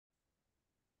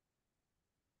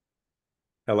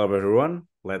Hello, everyone.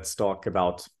 Let's talk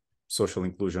about social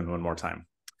inclusion one more time.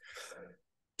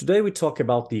 Today, we talk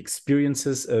about the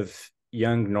experiences of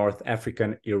young North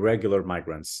African irregular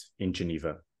migrants in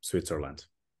Geneva, Switzerland.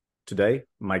 Today,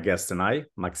 my guest and I,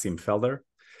 Maxime Felder,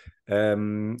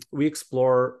 we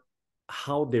explore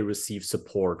how they receive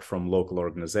support from local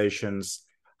organizations,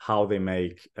 how they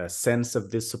make a sense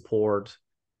of this support,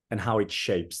 and how it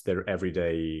shapes their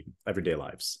everyday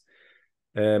lives.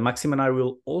 Maxime and I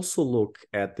will also look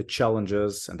at the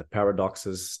challenges and the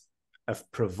paradoxes of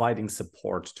providing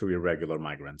support to irregular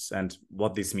migrants and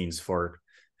what this means for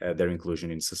their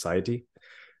inclusion in society.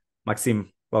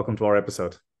 Maxime, welcome to our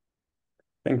episode.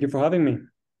 Thank you for having me.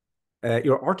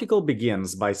 Your article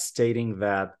begins by stating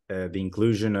that the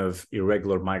inclusion of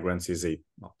irregular migrants is a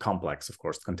complex, of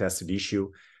course, contested issue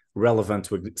relevant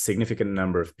to a significant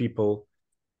number of people.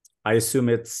 I assume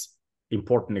it's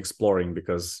important exploring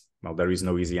because there is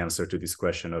no easy answer to this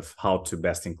question of how to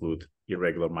best include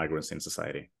irregular migrants in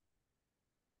society.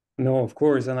 No, of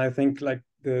course. And I think like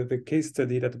the case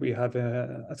study that we have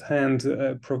at hand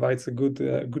provides a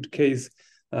good case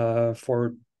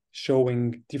for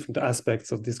showing different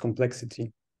aspects of this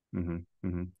complexity. Mm-hmm,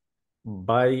 mm-hmm.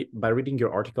 By reading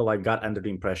your article, I got under the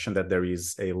impression that there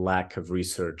is a lack of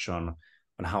research on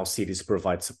how cities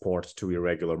provide support to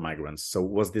irregular migrants. So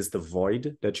was this the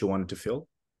void that you wanted to fill?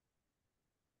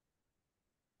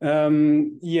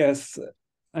 Yes.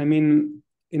 I mean,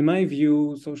 in my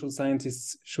view, social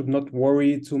scientists should not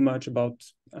worry too much about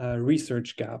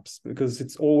research gaps because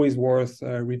it's always worth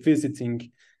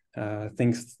revisiting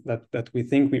things that we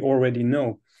think we already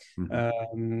know.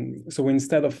 Mm-hmm. So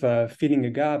instead of filling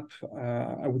a gap,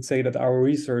 I would say that our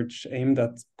research aimed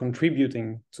at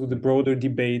contributing to the broader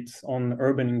debate on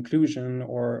urban inclusion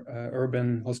or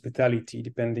urban hospitality,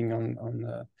 depending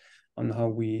on how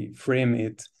we frame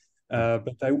it.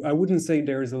 But I wouldn't say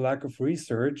there is a lack of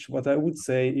research. What I would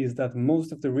say is that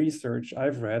most of the research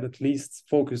I've read, at least,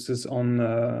 focuses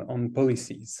on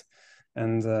policies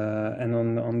and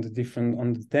on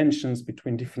the tensions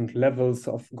between different levels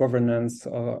of governance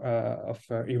of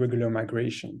irregular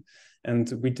migration. And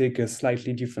we take a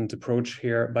slightly different approach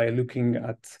here by looking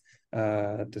at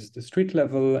the street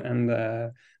level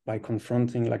and by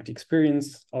confronting like the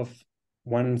experience of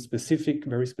one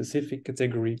very specific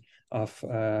category of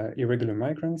irregular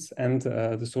migrants and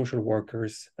the social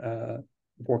workers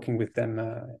working with them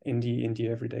in the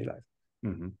everyday life.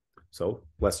 Mm-hmm. So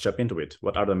let's jump into it.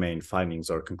 What are the main findings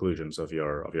or conclusions of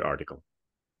your article?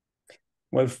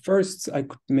 Well, first, I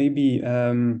could maybe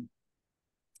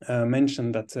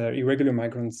mention that irregular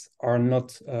migrants are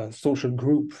not a social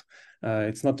group.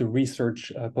 It's not a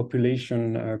research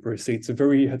population per se. It's a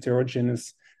very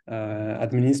heterogeneous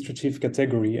administrative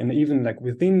category, and even like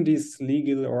within these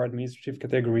legal or administrative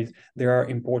categories there are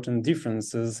important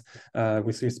differences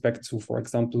with respect to, for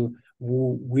example,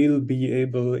 who will be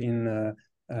able in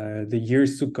the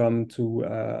years to come to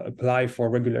apply for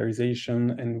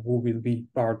regularization and who will be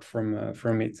barred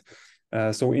from it.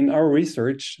 So in our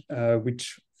research,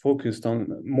 which focused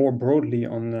on more broadly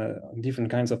on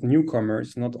different kinds of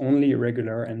newcomers, not only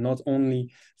irregular and not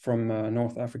only from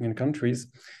North African countries,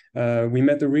 we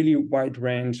met a really wide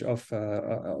range of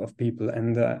people,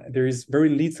 and there is very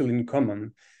little in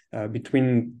common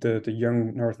between the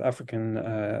young North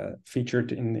African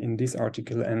featured in this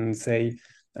article and, say,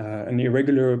 an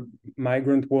irregular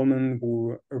migrant woman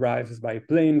who arrives by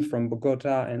plane from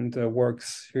Bogota and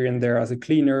works here and there as a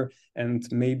cleaner and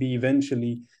maybe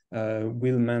eventually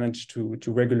will manage to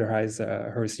regularize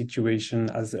her situation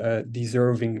as a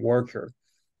deserving worker.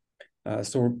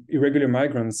 So irregular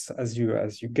migrants, as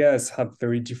you guess, have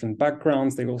very different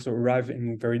backgrounds. They also arrive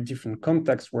in very different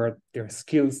contexts where their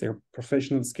skills, their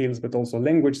professional skills, but also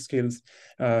language skills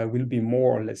will be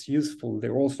more or less useful. They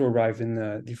also arrive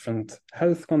in different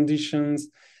health conditions,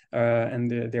 and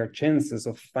their chances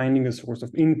of finding a source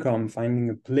of income, finding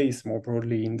a place more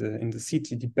broadly in the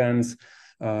city depends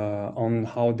on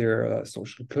how their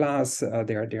social class,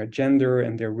 their gender,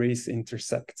 and their race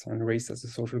intersect, and race as a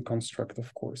social construct,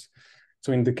 of course.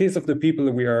 So in the case of the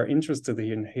people we are interested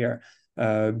in here,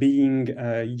 being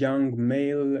a young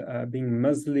male, being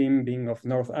Muslim, being of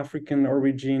North African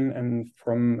origin, and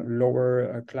from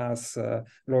lower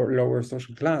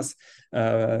social class,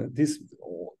 this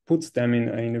puts them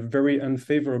in a very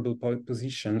unfavorable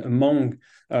position among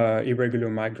irregular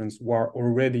migrants who are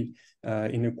already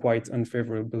in a quite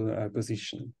unfavorable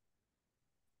position.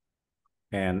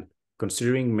 And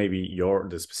considering maybe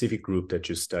the specific group that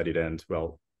you studied, and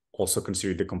also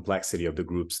considering the complexity of the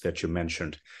groups that you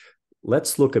mentioned,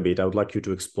 let's look a bit. I would like you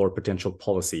to explore potential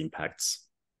policy impacts.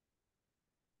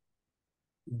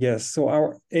 Yes, so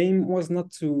our aim was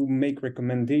not to make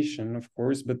recommendation, of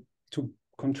course, but to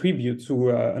contribute to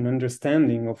an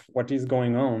understanding of what is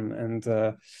going on.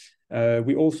 And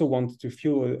we also want to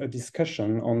fuel a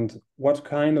discussion on what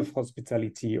kind of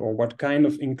hospitality or what kind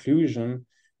of inclusion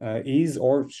is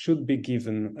or should be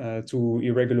given to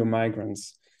irregular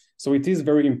migrants. So it is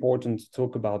very important to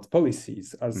talk about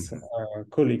policies, as our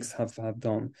colleagues have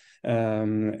done,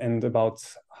 and about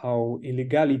how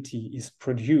illegality is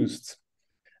produced.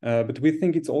 But we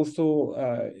think it's also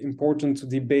important to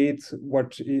debate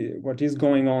what is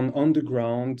going on the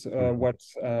ground, what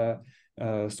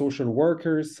social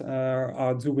workers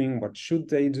are doing, what should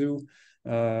they do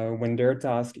when their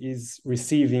task is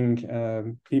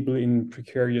receiving people in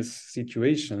precarious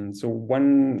situations. So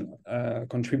one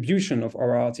contribution of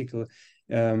our article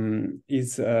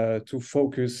is to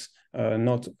focus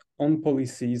not on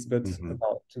policies, but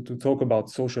to talk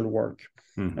about social work.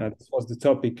 This was the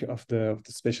topic of the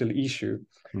special issue.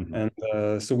 And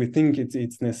so we think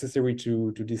it's necessary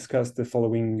to discuss the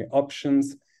following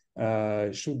options.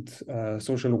 Should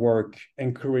social work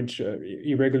encourage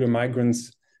irregular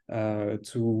migrants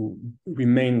to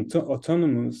remain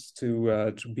autonomous,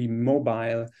 to be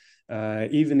mobile,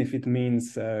 even if it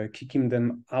means kicking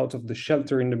them out of the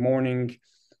shelter in the morning?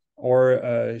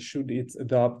 Or should it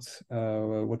adopt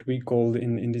what we call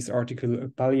in this article a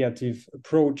palliative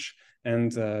approach,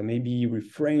 and maybe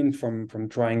refrain from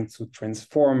trying to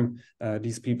transform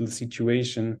these people's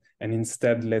situation and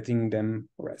instead letting them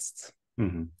rest?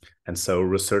 And so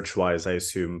research-wise, I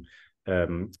assume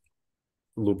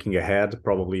looking ahead,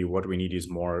 probably what we need is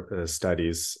more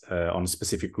studies on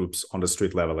specific groups on the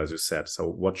street level, as you said. So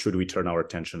what should we turn our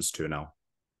attentions to now?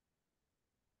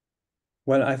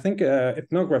 Well, I think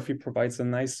ethnography provides a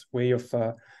nice way of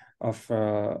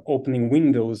opening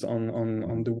windows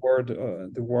on the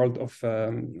world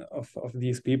of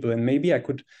these people. And maybe I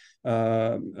could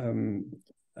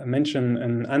mention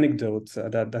an anecdote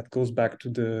that goes back to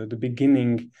the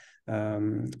beginning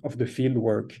of the field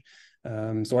work.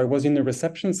 So I was in a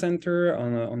reception center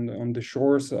on the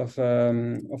shores of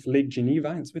Lake Geneva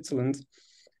in Switzerland,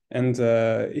 and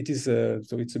it's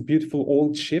a beautiful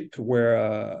old ship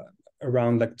where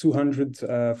around like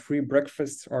 200 free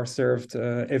breakfasts are served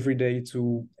every day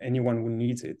to anyone who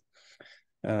needs it.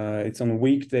 It's on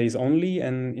weekdays only,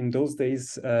 and in those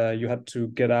days you had to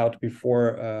get out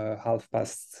before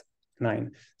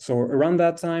 9:30. So around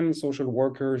that time, a social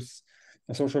worker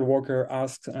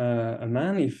asked a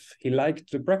man if he liked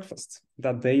the breakfast.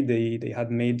 That day they had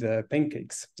made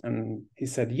pancakes, and he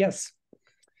said yes.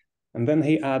 And then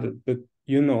he added, but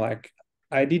like,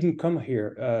 I didn't come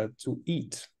here to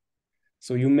eat.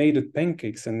 So you made it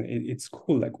pancakes, and it's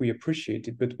cool, like we appreciate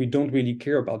it, but we don't really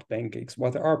care about pancakes.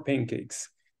 What are pancakes?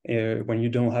 When you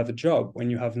don't have a job, when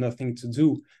you have nothing to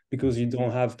do because you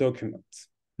don't have documents.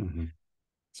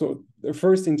 So the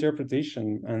first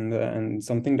interpretation and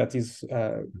something that is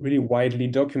really widely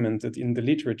documented in the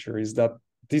literature is that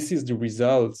this is the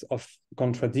result of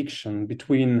contradiction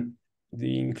between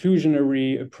the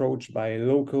inclusionary approach by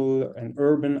local and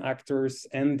urban actors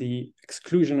and the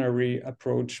exclusionary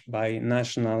approach by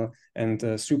national and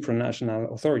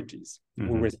supranational authorities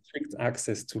who restrict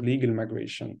access to legal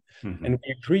migration. And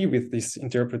we agree with this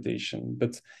interpretation,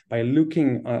 but by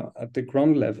looking at the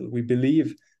ground level, we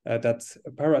believe that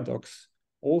a paradox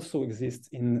also exists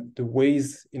in the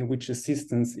ways in which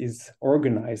assistance is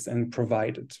organized and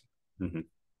provided.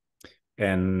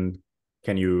 And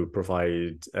can you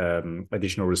provide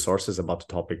additional resources about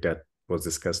the topic that was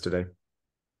discussed today?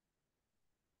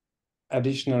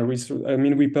 Additional resources? I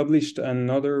mean, we published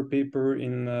another paper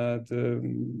in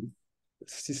the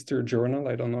sister journal,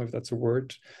 I don't know if that's a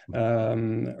word,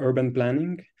 Urban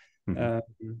Planning,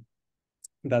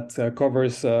 that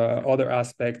covers other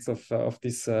aspects of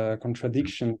this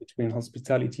contradiction between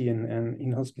hospitality and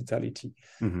inhospitality.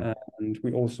 And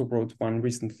we also wrote one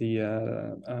recently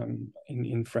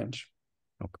in French.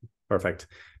 Okay, perfect.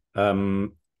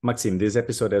 Maxime, this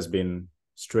episode has been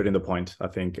straight in the point. I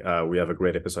think we have a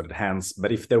great episode at hand.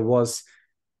 But if there was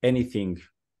anything,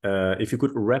 if you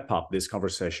could wrap up this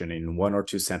conversation in 1 or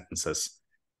 2 sentences,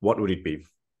 what would it be?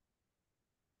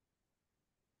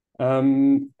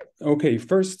 Okay,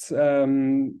 first,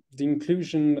 the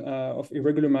inclusion of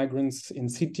irregular migrants in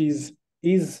cities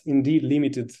is indeed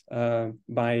limited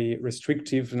by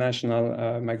restrictive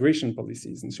national migration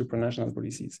policies and supranational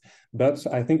policies. But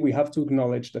I think we have to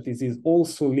acknowledge that it is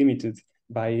also limited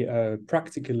by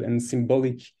practical and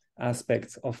symbolic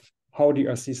aspects of how the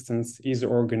assistance is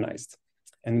organized.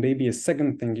 And maybe a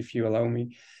second thing, if you allow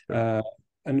me,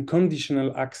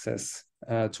 unconditional access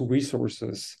to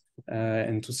resources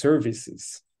and to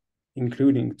services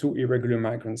including to irregular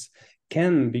migrants,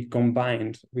 can be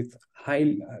combined with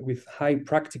high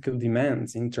practical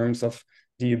demands in terms of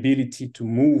the ability to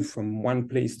move from one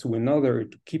place to another,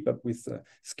 to keep up with the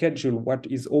schedule, what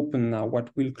is open now,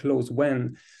 what will close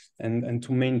when, and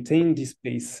to maintain this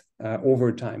pace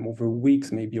over time, over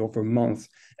weeks, maybe over months.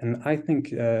 And I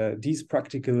think these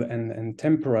practical and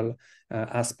temporal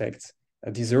aspects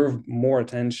deserve more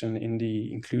attention in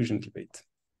the inclusion debate.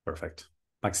 Perfect.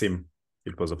 Maxime,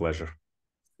 it was a pleasure.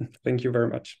 Thank you very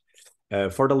much.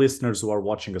 For the listeners who are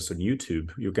watching us on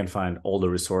YouTube, you can find all the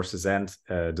resources and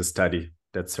the study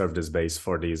that served as base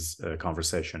for this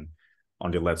conversation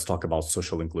on the Let's Talk About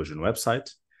Social Inclusion website.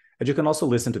 And you can also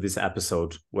listen to this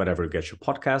episode wherever you get your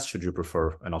podcast, should you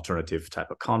prefer an alternative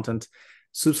type of content.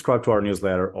 Subscribe to our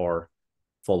newsletter or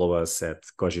follow us at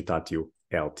Cogitatio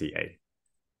LTA.